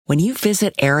When you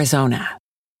visit Arizona,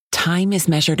 time is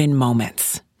measured in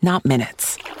moments, not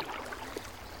minutes.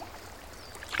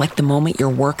 Like the moment your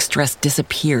work stress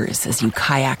disappears as you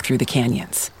kayak through the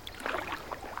canyons.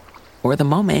 Or the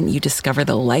moment you discover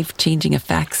the life-changing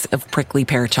effects of prickly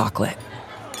pear chocolate.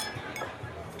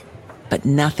 But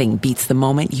nothing beats the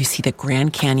moment you see the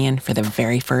Grand Canyon for the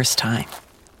very first time.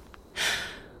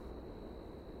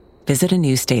 Visit a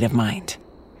new state of mind.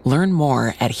 Learn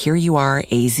more at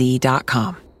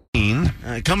hereyouareaz.com.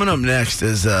 Coming up next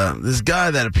is this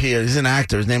guy that appeared. He's an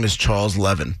actor. His name is Charles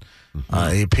Levin.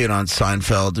 He appeared on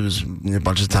Seinfeld. It was a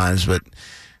bunch of times, but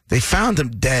they found him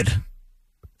dead.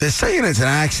 They're saying it's an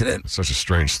accident. Such a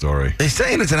strange story. They're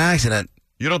saying it's an accident.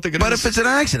 You don't think it is? But if it's an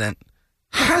accident,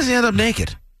 how does he end up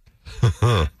naked?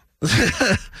 It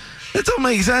don't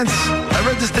make sense. I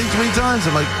read this thing 3 times.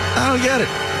 I'm like, I don't get it.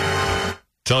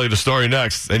 Tell you the story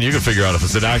next, and you can figure out if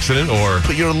it's an accident or...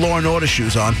 Put your Law and Order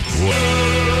shoes on.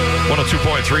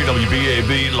 102.3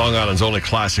 WBAB, Long Island's only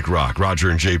classic rock. Roger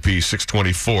and JP,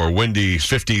 624. Windy,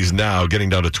 50s now, getting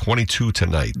down to 22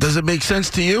 tonight. Does it make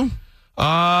sense to you?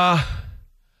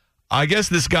 I guess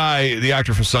this guy, the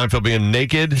actor from Seinfeld, being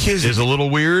naked is a little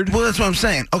weird. Well, that's what I'm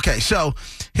saying. Okay, so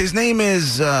his name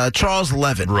is Charles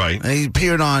Levin. Right. And he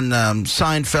appeared on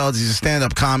Seinfeld. He's a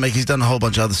stand-up comic. He's done a whole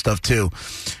bunch of other stuff, too.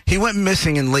 He went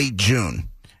missing in late June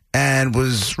and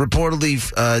was reportedly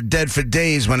dead for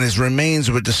days when his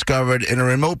remains were discovered in a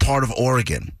remote part of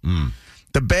Oregon.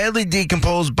 The badly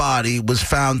decomposed body was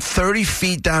found 30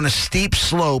 feet down a steep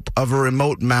slope of a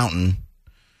remote mountain,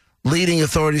 leading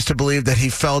authorities to believe that he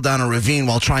fell down a ravine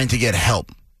while trying to get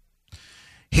help.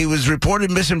 He was reported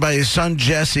missing by his son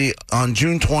Jesse on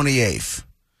June 28th.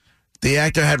 The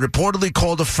actor had reportedly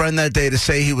called a friend that day to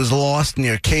say he was lost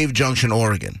near Cave Junction,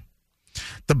 Oregon.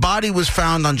 The body was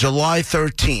found on July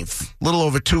 13th, a little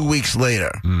over 2 weeks later,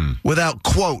 without,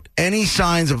 quote, any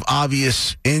signs of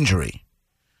obvious injury.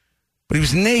 But he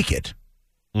was naked.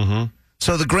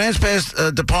 So the Grants Pass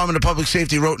Department of Public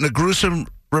Safety wrote in a gruesome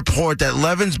report that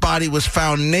Levin's body was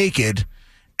found naked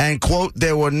and, quote,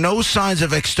 there were no signs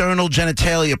of external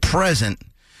genitalia present.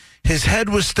 His head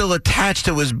was still attached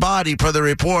to his body per the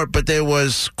report, but there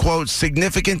was, quote,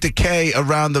 significant decay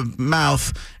around the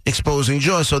mouth, exposing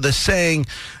jaw. So they're saying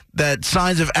that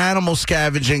signs of animal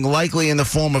scavenging, likely in the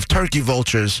form of turkey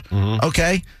vultures.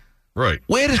 Okay? Right.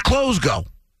 Where does clothes go?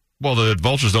 Well, the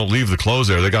vultures don't leave the clothes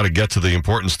there. They got to get to the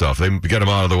important stuff. They get them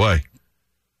out of the way.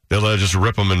 They'll just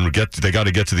rip them and they got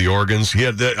to get to the organs.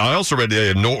 I also read they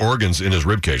had no organs in his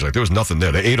ribcage. Like there was nothing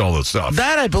there. They ate all that stuff.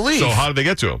 That I believe. So how did they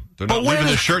get to him? They're not leaving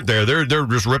this shirt there. They're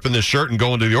just ripping this shirt and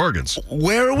going to the organs.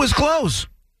 Where are his clothes?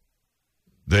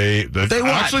 They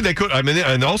actually they could. I mean,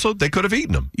 and also they could have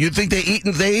eaten them. You think they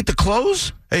ate the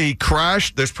clothes? Hey, he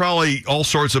crashed. There's probably all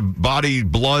sorts of body,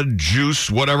 blood, juice,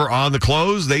 whatever on the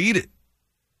clothes. They eat it.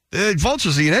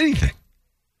 Vultures eat anything.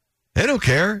 They don't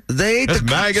care. They ate there's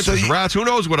maggots, there's rats. Who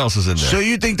knows what else is in there? So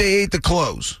you think they ate the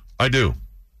clothes? I do.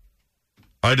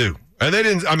 And they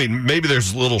didn't. I mean, maybe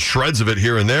there's little shreds of it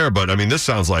here and there, but I mean, this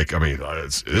sounds like. I mean,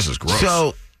 this is gross.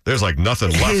 So there's like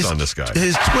nothing left on this guy.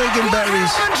 His twig and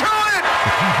berries.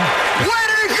 Where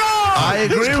did it go? I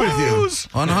agree with you,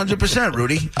 100%,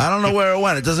 Rudy. I don't know where it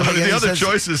went. It doesn't make any sense. The other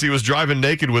choice is he was driving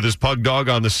naked with his pug dog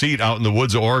on the seat out in the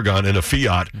woods of Oregon in a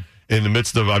Fiat. In the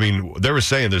midst of, I mean, they were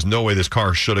saying there's no way this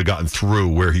car should have gotten through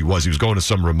where he was. He was going to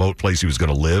some remote place he was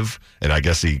going to live, and I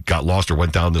guess he got lost or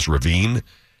went down this ravine,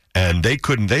 and they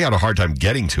had a hard time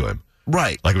getting to him.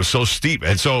 Right. Like it was so steep.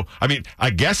 And so, I mean,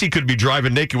 I guess he could be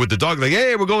driving naked with the dog, like,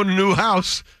 hey, we're going to a new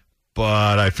house.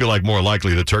 But I feel like more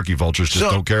likely the turkey vultures just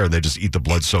don't care, and they just eat the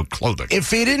blood-soaked clothing.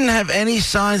 If he didn't have any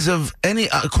signs of,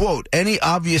 quote, any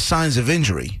obvious signs of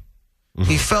injury,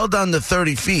 he fell down to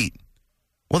 30 feet,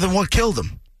 well, then what killed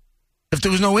him? If there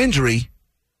was no injury,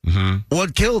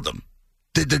 what killed him?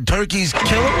 Did the turkeys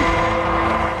kill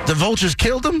him? The vultures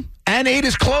killed him and ate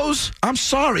his clothes? I'm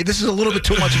sorry. This is a little bit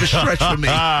too much of a stretch for me.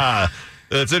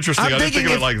 That's interesting. I didn't think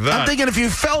of it like that. I'm thinking if you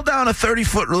fell down a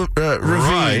 30-foot ravine.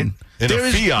 Right. In a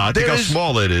Fiat, think how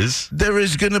small it is. There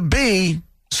is going to be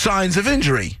signs of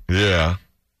injury. Yeah.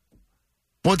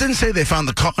 Well, it didn't say they found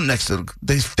the car next to it.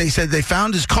 They said they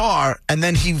found his car, and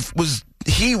then he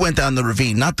went down the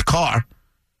ravine, not the car.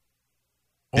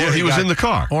 Yeah, he was in the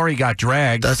car. Or he got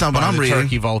dragged. That's not what I'm reading.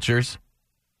 Turkey vultures.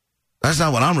 That's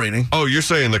not what I'm reading. Oh, you're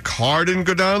saying the car didn't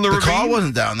go down the ravine? The car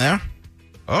wasn't down there.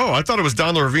 Oh, I thought it was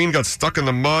down the ravine, got stuck in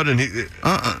the mud, and he...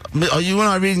 Are you and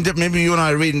I reading... Maybe you and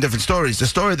I are reading different stories. The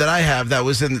story that I have that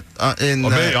was I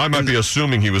might be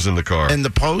assuming he was in the car. In the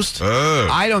Post? Oh.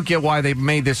 I don't get why they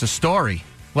made this a story.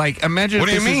 Like, imagine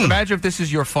Imagine if this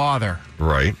is your father.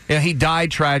 Right. Yeah, he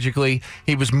died tragically.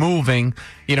 He was moving.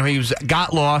 He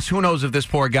got lost. Who knows if this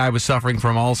poor guy was suffering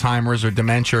from Alzheimer's or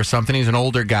dementia or something. He's an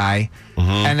older guy.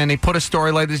 And then they put a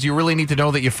story like this. You really need to know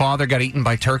that your father got eaten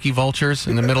by turkey vultures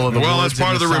in the middle of the woods. Well, that's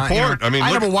part of the report. I mean,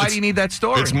 but why do you need that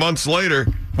story? It's months later.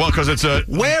 Well, because it's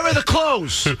Where are the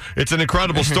clothes? It's an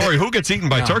incredible story. Who gets eaten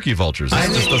by turkey vultures? That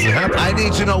just doesn't happen. I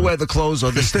need to know where the clothes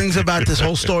are. There's things about this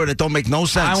whole story that don't make no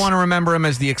sense. I want to remember him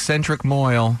as the eccentric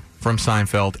Moyle from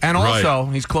Seinfeld. And also,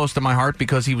 he's close to my heart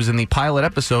because he was in the pilot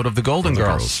episode of The Golden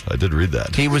Girls. I did read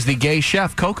that. He was the gay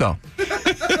chef, Coco.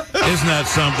 Isn't that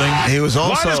something? He was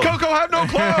also. Why does Coco have no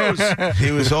clothes?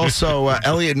 He was also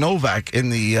Elliot Novak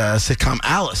in the sitcom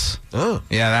Alice. Oh.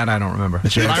 Yeah, that I don't remember.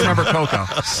 But I remember Coco.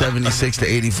 76 to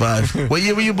 85. What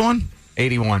year were you born?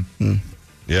 81.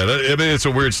 Yeah, it's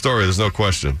a weird story. There's no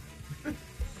question.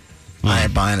 I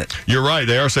ain't buying it. You're right.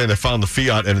 They are saying they found the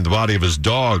Fiat and the body of his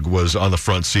dog was on the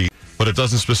front seat, but it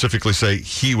doesn't specifically say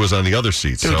he was on the other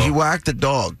seat. Dude, so he whacked the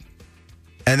dog.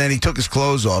 And then he took his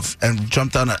clothes off and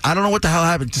jumped down. I don't know what the hell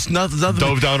happened. Just nothing.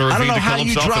 Dove down a ravine I don't know to how kill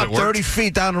you himself, drop and it worked. 30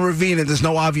 feet down a ravine and there's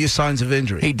no obvious signs of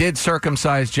injury. He did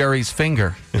circumcise Jerry's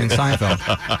finger in Seinfeld.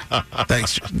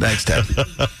 Thanks, Ted.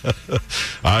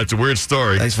 It's a weird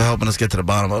story. Thanks for helping us get to the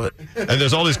bottom of it. And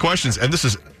there's all these questions, and this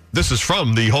is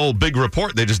from the whole big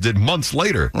report they just did months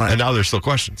later, right. And now there's still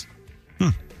questions.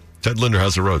 Ted Linder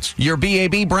has the roads. Your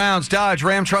BAB Browns, Dodge,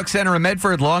 Ram Truck Center in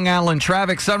Medford, Long Island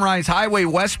traffic. Sunrise Highway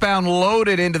westbound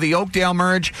loaded into the Oakdale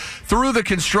merge through the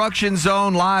construction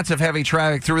zone. Lots of heavy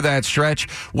traffic through that stretch.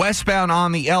 Westbound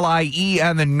on the LIE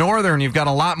and the Northern, you've got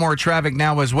a lot more traffic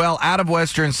now as well. Out of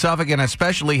Western Suffolk and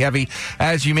especially heavy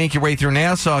as you make your way through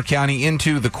Nassau County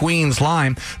into the Queens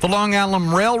line. The Long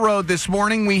Island Railroad this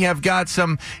morning, we have got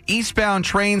some eastbound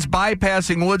trains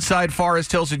bypassing Woodside,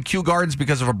 Forest Hills, and Kew Gardens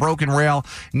because of a broken rail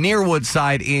near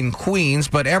Woodside in Queens,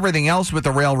 but everything else with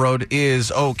the railroad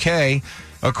is okay,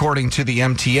 according to the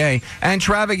MTA. And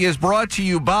traffic is brought to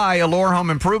you by Allure Home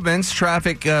Improvements.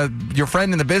 Traffic, your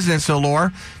friend in the business,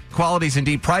 Allure. Quality is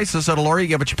indeed priceless. At Allure, you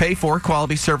get what you pay for.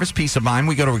 Quality, service, peace of mind.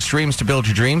 We go to extremes to build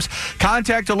your dreams.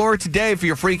 Contact Allure today for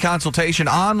your free consultation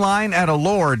online at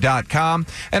allure.com.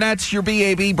 And that's your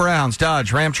BAB Browns,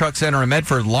 Dodge, Ram Truck Center in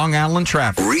Medford, Long Island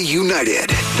traffic. Reunited.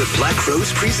 The Black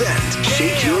Crowes present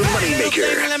Shake Your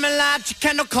Moneymaker.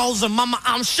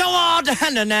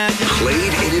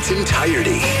 Played in its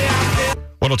entirety.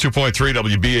 102.3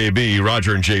 WBAB,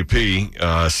 Roger and JP,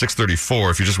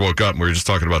 634. If you just woke up and we were just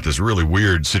talking about this really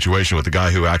weird situation with the guy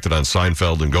who acted on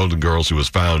Seinfeld and Golden Girls who was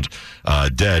found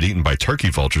dead, eaten by turkey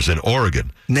vultures in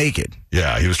Oregon. Naked.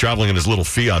 Yeah, he was traveling in his little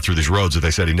Fiat through these roads that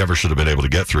they said he never should have been able to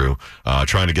get through,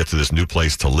 trying to get to this new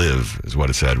place to live, is what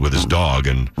it said, with his dog.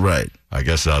 And right. I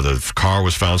guess the car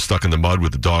was found stuck in the mud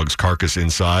with the dog's carcass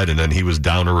inside, and then he was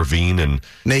down a ravine and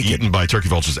naked, eaten by turkey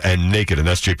vultures and naked. And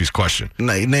that's JP's question.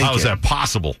 Naked. How is that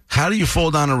possible? How do you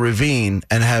fall down a ravine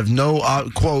and have no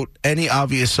quote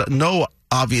no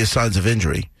obvious signs of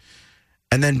injury,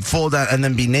 and then fall down and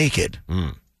then be naked?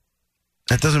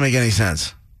 That doesn't make any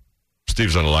sense.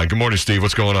 Steve's on the line. Good morning, Steve.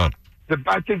 What's going on?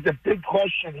 I think the big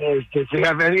question is, does he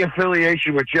have any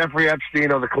affiliation with Jeffrey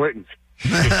Epstein or the Clintons? I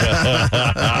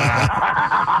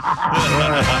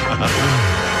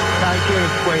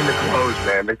can't explain the clothes,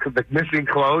 man. The missing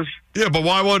clothes. Yeah, but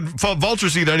why would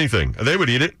vultures eat anything? They would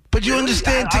eat it. But you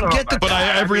understand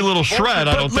every little shred,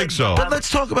 I don't think so. But let's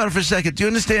talk about it for a second. Do you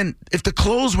understand if the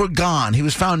clothes were gone, he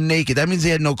was found naked, that means he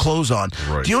had no clothes on.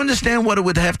 Right. Do you understand what it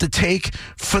would have to take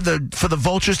for the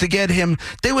vultures to get him?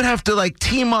 They would have to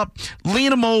team up,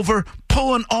 lean him over,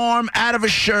 pull an arm out of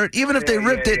his shirt, even if they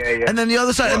ripped it, and then the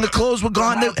other side, and the clothes were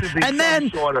gone. And then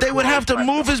they would have to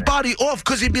move his body off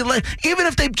because he'd be even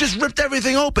if they just ripped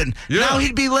everything open, now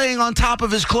he'd be laying on top of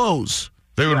his clothes.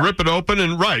 They would rip it open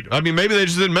and maybe they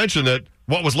just didn't mention that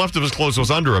what was left of his clothes was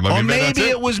under him. Or maybe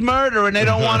it was murder and they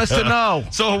don't want us to know.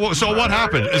 So what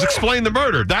happened? Is explain the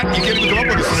murder. That you can't even come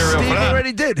up with a scenario Steve for that.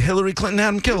 already did. Hillary Clinton had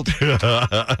him killed.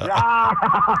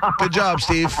 Good job,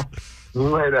 Steve.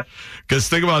 Later. Because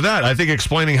think about that. I think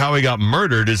explaining how he got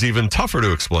murdered is even tougher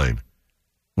to explain.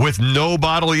 With no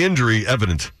bodily injury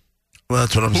evident. Well,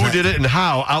 that's what I'm saying. Who did it and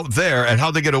how out there and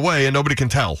how they get away and nobody can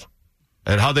tell.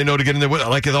 And how they know to get in there with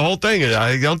the whole thing.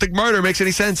 I don't think murder makes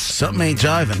any sense. Something ain't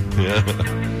jiving.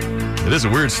 Yeah. It is a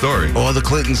weird story. Or the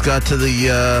Clintons got to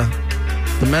the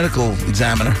medical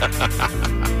examiner.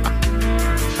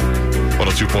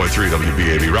 102.3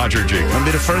 WBAB. Roger G. Wouldn't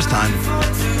be the first time.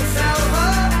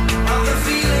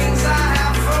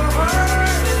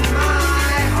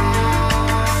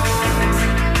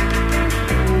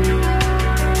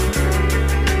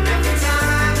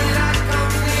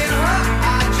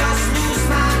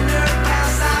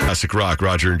 Classic rock,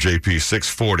 Roger and JP,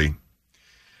 640.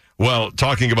 Well,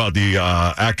 talking about the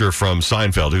actor from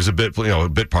Seinfeld, who's a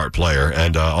bit part player,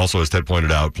 and also, as Ted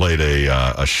pointed out, played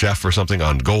a chef or something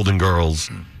on Golden Girls.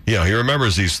 Yeah, he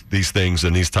remembers these things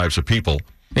and these types of people.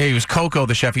 Yeah, he was Coco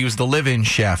the chef. He was the live-in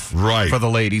chef for the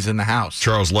ladies in the house.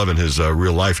 Charles Levin, his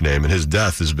real life name, and his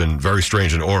death has been very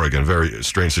strange in Oregon. Very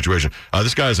strange situation.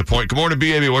 This guy has a point. Good morning,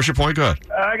 BAB. What's your point? Go ahead.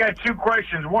 I got two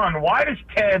questions. One, why does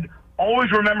Ted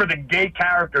always remember the gay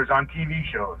characters on TV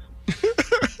shows?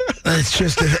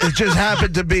 It just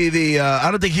happened to be the. I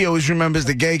don't think he always remembers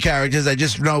the gay characters. I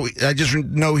just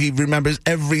know he remembers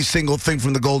every single thing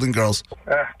from the Golden Girls.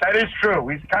 That is true.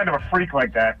 He's kind of a freak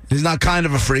like that. He's not kind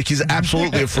of a freak. He's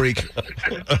absolutely a freak.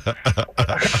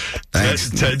 Thanks.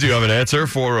 Ted, do you have an answer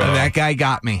for that guy?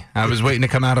 Got me. I was waiting to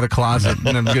come out of the closet,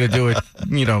 and I'm going to do it.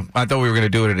 I thought we were going to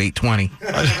do it at 8:20.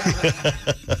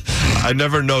 I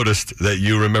never noticed that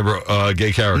you remember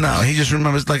gay characters. No, he just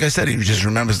remembers. Like I said, he just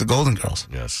remembers the Golden Girls.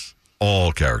 Yes,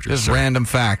 all characters. Just random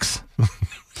facts.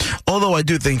 Although I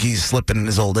do think he's slipping in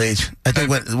his old age. I think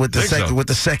with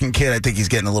the second kid, I think he's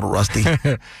getting a little rusty.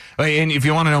 And if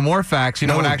you want to know more facts,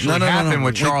 what actually happened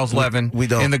with Charles Levin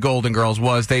in the Golden Girls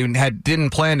was they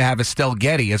didn't plan to have Estelle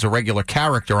Getty as a regular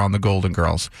character on the Golden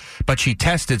Girls, but she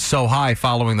tested so high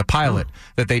following the pilot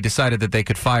that they decided that they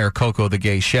could fire Coco the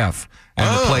gay chef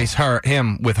and replace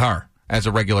him with her as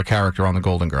a regular character on the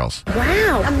Golden Girls.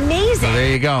 Wow, amazing. So there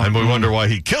you go. And we wonder why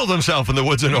he killed himself in the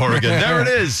woods in Oregon. There it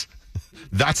is.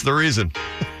 That's the reason.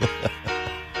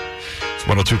 It's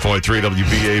 102.3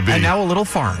 WBAB. And now a little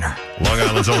foreigner. Long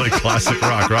Island's only classic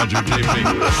rock. Roger JP.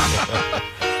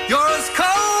 You're as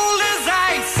cold as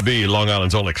ice. Long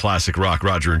Island's only classic rock.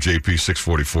 Roger and JP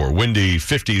 644. Windy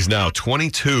 50s now,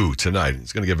 22 tonight.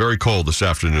 It's going to get very cold this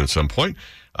afternoon at some point.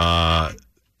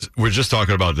 We're just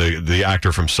talking about the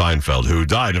actor from Seinfeld who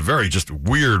died in a very just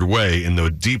weird way in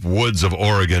the deep woods of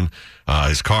Oregon.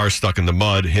 His car stuck in the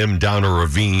mud, him down a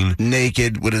ravine.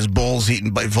 Naked with his balls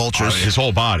eaten by vultures. His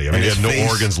whole body. I mean, he had no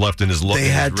organs left in his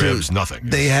ribs, nothing.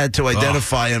 They had to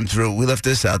identify him through, we left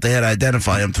this out, they had to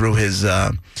identify him through his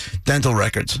dental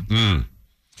records.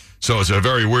 So it's a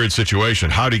very weird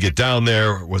situation. How did he get down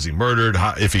there? Was he murdered?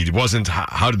 If he wasn't,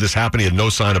 how did this happen? He had no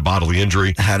sign of bodily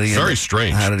injury. Very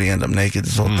strange. How did he end up naked?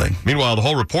 This whole thing. Meanwhile, the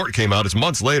whole report came out. It's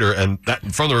months later, and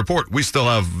from the report, we still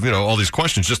have all these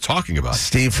questions just talking about it.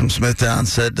 Steve from Smithtown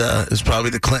said it was probably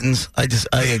the Clintons. I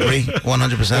agree,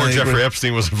 100%. Or Jeffrey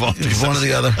Epstein was involved. One or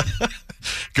the other.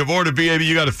 Good morning, BAB.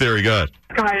 You got a theory. Go ahead.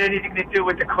 Guy had anything to do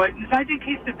with the Clintons. I think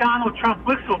he's the Donald Trump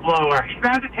whistleblower. He'd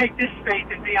rather take this space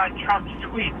than be on Trump's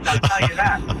tweets. I'll tell you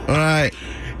that. All right.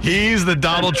 He's the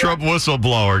Donald Trump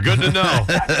whistleblower. Good to know.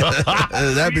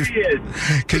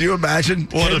 Can you imagine?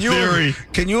 What a theory.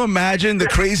 Can you imagine the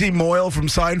crazy Moyle from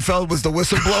Seinfeld was the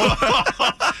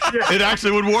whistleblower? It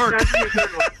actually would work.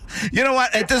 You know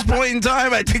what? At this point in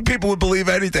time, I think people would believe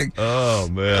anything. Oh,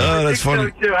 man. Oh, that's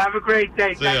funny. So too. Have a great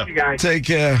day. Thank you, guys. Take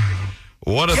care.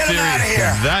 What a theory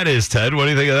that is, Ted. What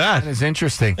do you think of that? That is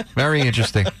interesting. Very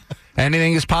interesting.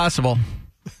 Anything is possible.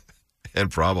 And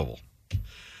probable.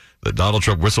 The Donald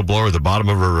Trump whistleblower at the bottom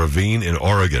of a ravine in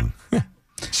Oregon.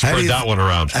 Spread that one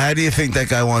around. How do you think that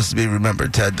guy wants to be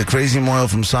remembered, Ted? The crazy Moyle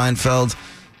from Seinfeld,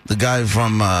 the guy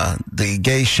from the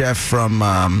gay chef from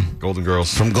Golden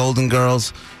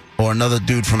Girls, or another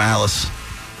dude from Alice?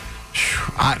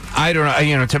 I don't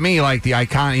know. To me, like the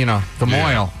icon, the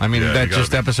Moyle. I mean,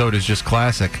 that episode is just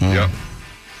classic. Yeah.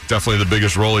 Definitely the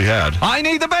biggest role he had. I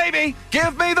need the baby.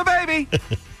 Give me the baby.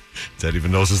 Ted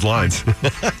even knows his lines.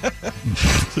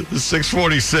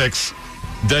 646.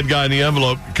 Dead guy in the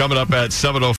envelope coming up at 7:05.